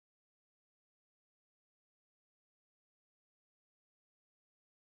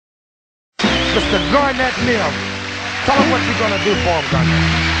Mr. Garnett Mimms. Tell him what you're going to do for him, Garnett.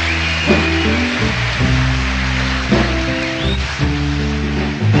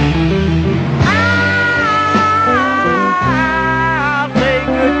 I'll take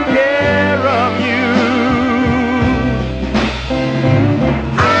good care of you.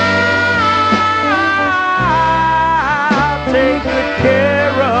 I'll take good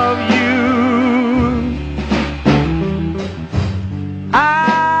care of you.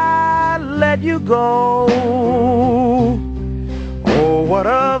 I'll let you go. Oh, what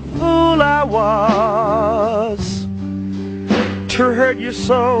a fool I was to hurt you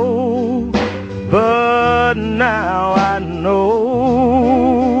so, but now I know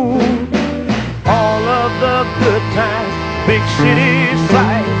all of the good times, big city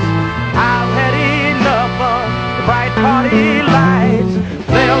sights. I've had enough of the bright party lights.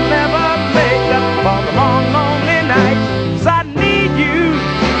 They'll never make up for the long, lonely nights. 'Cause I need you,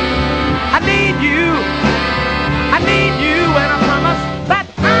 I need you, I need you, and I promise that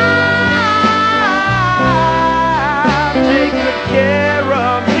I'll take good care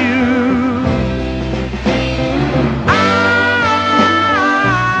of you.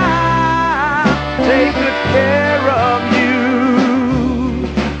 I'll take good care of you.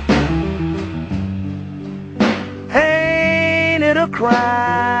 Ain't it a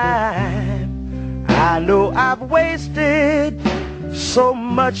crime? I know I've wasted so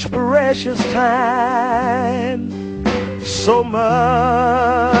much precious time, so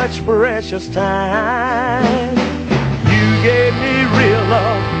much precious time. You gave me real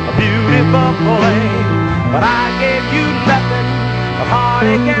love, a beautiful flame, but I gave you nothing but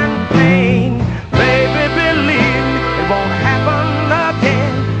heartache and